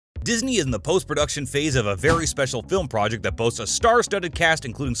Disney is in the post-production phase of a very special film project that boasts a star-studded cast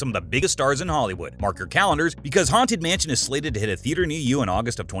including some of the biggest stars in Hollywood. Mark your calendars, because Haunted Mansion is slated to hit a theater near you in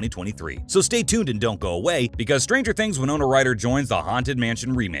August of 2023. So stay tuned and don't go away, because Stranger Things' Winona Ryder joins the Haunted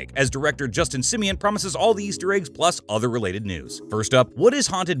Mansion remake, as director Justin Simien promises all the Easter eggs plus other related news. First up, what is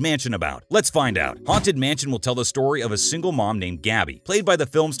Haunted Mansion about? Let's find out. Haunted Mansion will tell the story of a single mom named Gabbie, played by the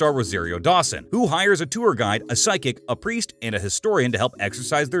film star Rosario Dawson, who hires a tour guide, a psychic, a priest, and a historian to help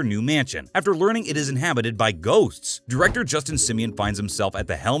exorcise their new mansion, after learning it is inhabited by ghosts. Director Justin Simien finds himself at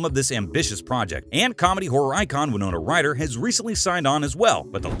the helm of this ambitious project, and comedy horror icon Winona Ryder has recently signed on as well.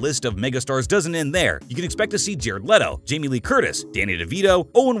 But the list of megastars doesn't end there. You can expect to see Jared Leto, Jamie Lee Curtis, Danny DeVito,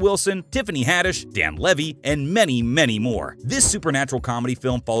 Owen Wilson, Tiffany Haddish, Dan Levy, and many, many more. This supernatural comedy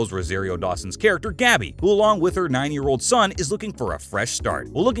film follows Rosario Dawson's character Gabbie, who along with her 9-year-old son is looking for a fresh start.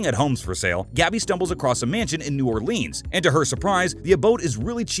 While looking at homes for sale, Gabbie stumbles across a mansion in New Orleans, and to her surprise, the abode is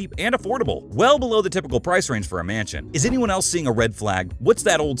really cheap and affordable, well below the typical price range for a mansion. Is anyone else seeing a red flag? What's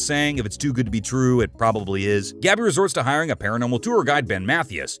that old saying, if it's too good to be true, it probably is? Gabbie resorts to hiring a paranormal tour guide, Ben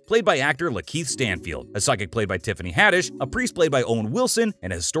Mathias, played by actor LaKeith Stanfield, a psychic played by Tiffany Haddish, a priest played by Owen Wilson,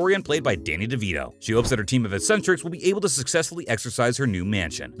 and a historian played by Danny DeVito. She hopes that her team of eccentrics will be able to successfully exorcise her new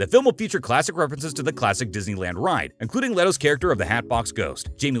mansion. The film will feature classic references to the classic Disneyland ride, including Leto's character of the Hatbox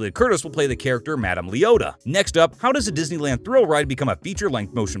Ghost. Jamie Lee Curtis will play the character Madame Leota. Next up, how does a Disneyland thrill ride become a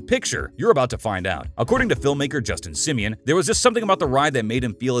feature-length motion picture? You're about to find out. According to filmmaker Justin Simien, there was just something about the ride that made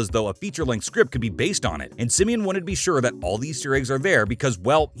him feel as though a feature-length script could be based on it, and Simien wanted to be sure that all the Easter eggs are there because,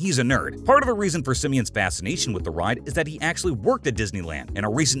 well, he's a nerd. Part of the reason for Simien's fascination with the ride is that he actually worked at Disneyland. In a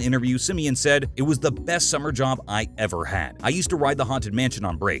recent interview, Simien said, "It was the best summer job I ever had. I used to ride the Haunted Mansion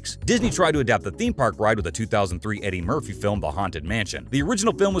on breaks." Disney tried to adapt the theme park ride with the 2003 Eddie Murphy film The Haunted Mansion. The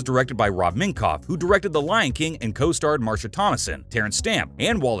original film was directed by Rob Minkoff, who directed The Lion King and co-starred Marsha Thomason, Terrence Stamp,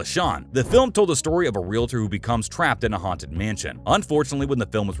 and Wallace Shawn. The film told the story of a realtor who becomes trapped in a haunted mansion. Unfortunately, when the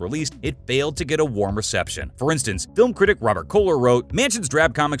film was released, it failed to get a warm reception. For instance, film critic Robert Kohler wrote, "Mansion's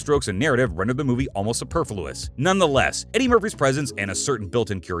drab comic strokes and narrative rendered the movie almost superfluous." Nonetheless, Eddie Murphy's presence and a certain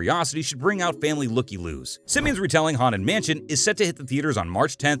built-in curiosity should bring out family looky-loos. Simien's retelling Haunted Mansion is set to hit the theaters on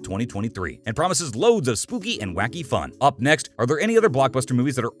March 10, 2023, and promises loads of spooky and wacky fun. Up next, are there any other blockbuster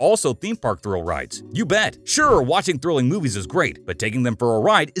movies that are also theme park thrill rides? You bet! Sure, watching thrilling movies is great, but taking them for a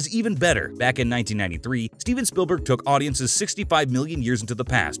ride is even better. Back in 1993, Steven Spielberg took audiences 65 million years into the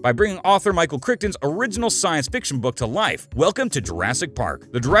past by bringing author Michael Crichton's original science fiction book to life. Welcome to Jurassic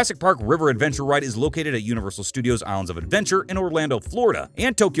Park. The Jurassic Park River Adventure ride is located at Universal Studios Islands of Adventure in Orlando, Florida,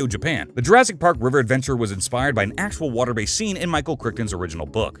 and Tokyo, Japan. The Jurassic Park River Adventure was inspired by an actual water-based scene in Michael Crichton's original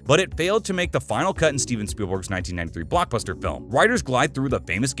book, but it failed to make the final cut in Steven Spielberg's 1993 blockbuster film. Riders glide through the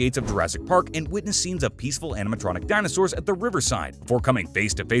famous gates of Jurassic Park and witness scenes of peaceful animatronic dinosaurs at the riverside, before coming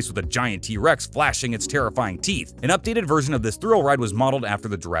face-to-face with a giant T-Rex flashing its terrifying teeth. An updated version of this thrill ride was modeled after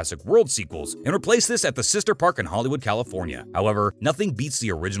the Jurassic World sequels, and replaced this at the sister park in Hollywood, California. However, nothing beats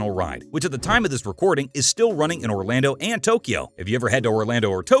the original ride, which at the time of this recording is still running in Orlando and Tokyo. If you ever head to Orlando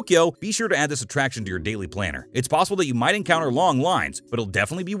or Tokyo, be sure to add this attraction to your daily planner. It's possible that you might encounter long lines, but it'll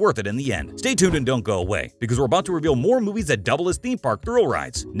definitely be worth it in the end. Stay tuned and don't go away, because we're about to reveal more movies that double as theme park thrill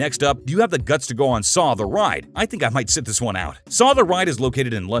rides. Next up, do you have the guts to go on Saw the Ride? I think I might sit this one out. Saw the Ride is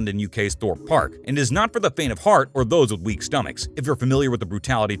located in London, UK's Thorpe Park, and is not for the faint of heart or those with weak stomachs. If you're familiar with the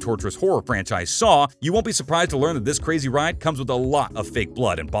brutality, torturous horror franchise Saw, you won't be surprised to learn that this crazy ride comes with a lot of fake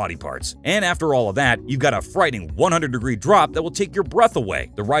blood and body parts. And after all of that, you've got a frightening 100-degree drop that will take your breath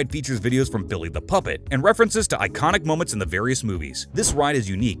away. The ride features videos from Billy the Puppet and references to iconic moments in the various movies. This ride is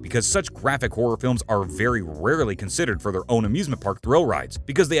unique because such graphic horror films are very rarely considered for their own amusement park thrill rides,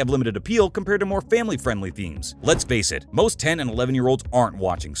 because they have limited appeal compared to more family-friendly themes. Let's face it, most 10 and 11-year-olds aren't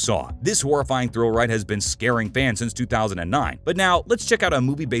watching Saw. This horrifying thrill ride has been scaring fans since 2009. But now, let's check out a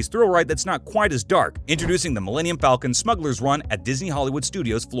movie-based thrill ride that's not quite as dark. Introducing the Millennium Falcon Smuggler's Run at Disney Hollywood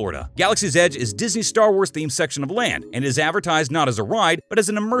Studios, Florida. Galaxy's Edge is Disney's Star Wars themed section of land, and is advertised not as a ride, but as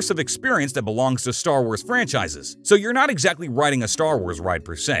an immersive experience that belongs to Star Wars franchises. So you're not exactly riding a Star Wars ride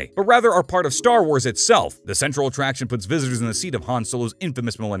per se, but rather are part of Star Wars itself. The central attraction puts visitors in the seat of Han Solo's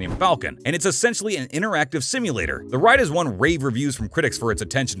infamous Millennium Falcon, and it's essentially an interactive simulator. The ride has won rave reviews from critics for its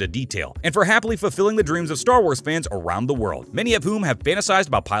attention to detail, and for happily fulfilling the dreams of Star Wars fans around the world, many of whom have fantasized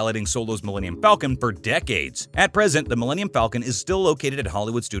about piloting Solo's Millennium Falcon for decades. At present, the Millennium Falcon is still located at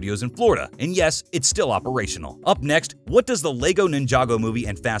Hollywood Studios in Florida, and yes, it's still operational. Up next, what does the Lego Ninjago movie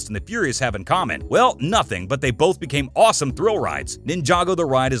and Fast and the Furious have in common? Well, nothing, but they both became awesome thrill rides. Ninjago the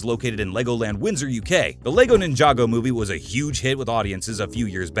ride is located in Legoland, Windsor, UK. The Lego Ninjago movie was a huge hit with audiences a few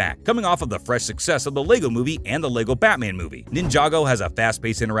years back, coming off of the fresh success of the Lego movie and the Lego Batman movie. Ninjago has a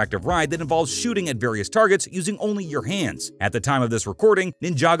fast-paced interactive ride that involves shooting at various targets using only your hands. At the time of this recording,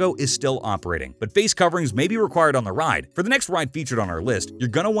 Ninjago is still operating, but face coverings may be required on the ride. For the next ride featured on our list, you're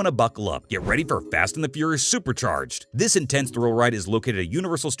gonna want to buckle up. Get ready for Fast and the Furious Supercharged. This intense thrill ride is located at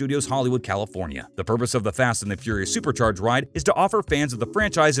Universal Studios Hollywood, California. The purpose of the Fast and the Furious Supercharged ride is to offer fans of the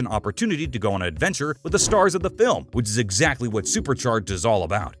franchise an opportunity to go on an adventure with the stars of the film, which is exactly what Supercharged is all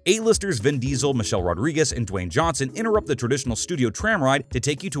about. A-listers Vin Diesel, Michelle Rodriguez, and Dwayne Johnson interrupt the traditional studio tram ride to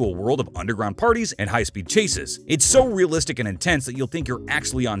take you to a world of underground parties and high-speed chases. It's so realistic and intense that you'll think you're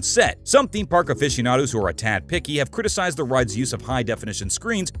actually on set. Some theme park aficionados who are a tad picky have criticized the ride's use of high-definition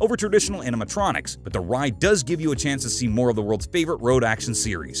screens over traditional animatronics, but the ride does give you a chance to see more of the world's favorite road action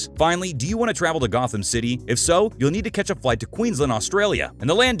series. Finally, do you want to travel to Gotham City? If so, you'll need to catch a flight to Queensland, Australia. And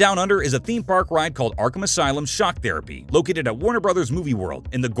the land down under is a theme park ride called Arkham Asylum Shock Therapy, located at Warner Brothers Movie World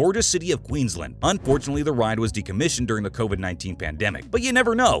in the gorgeous city of Queensland. Unfortunately, the ride was decommissioned during the COVID-19 pandemic, but you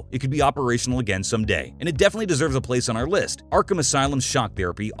never know, it could be operational again someday, and it definitely deserves a place on our list. Arkham Asylum Shock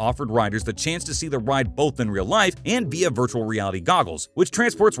Therapy offered riders the chance to see the ride both in real life and via virtual reality goggles, which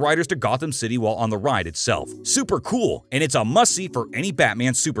transports riders to Gotham City while on the ride itself. Super cool, and it's a must-see for any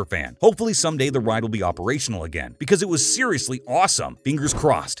Batman superfan. Hopefully someday the ride will be operational again, because it was seriously awesome. Fingers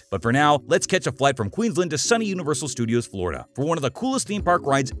crossed. But for now, let's catch a flight from Queensland to sunny Universal Studios, Florida, for one of the coolest theme park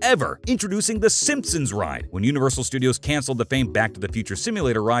rides ever, introducing the Simpsons ride. When Universal Studios canceled the famed Back to the Future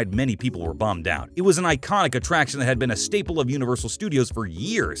Simulator ride, many people were bummed out. It was an iconic attraction that had been a staple of Universal Studios for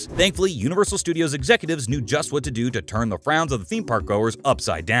years. Thankfully, Universal Studios executives knew just what to do to turn the frowns of the theme park goers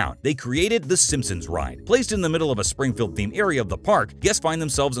upside down. They created the Simpsons ride. Placed in the middle of a Springfield-themed area of the park, guests find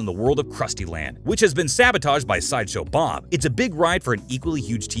themselves in the world of Krusty Land, which has been sabotaged by Sideshow Bob. It's a big ride for an equally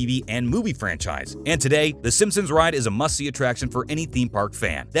huge TV and movie franchise. And today, the Simpsons ride is a must-see attraction for any theme park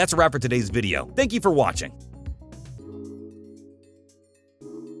fan. That's a wrap for today's video. Thank you for watching.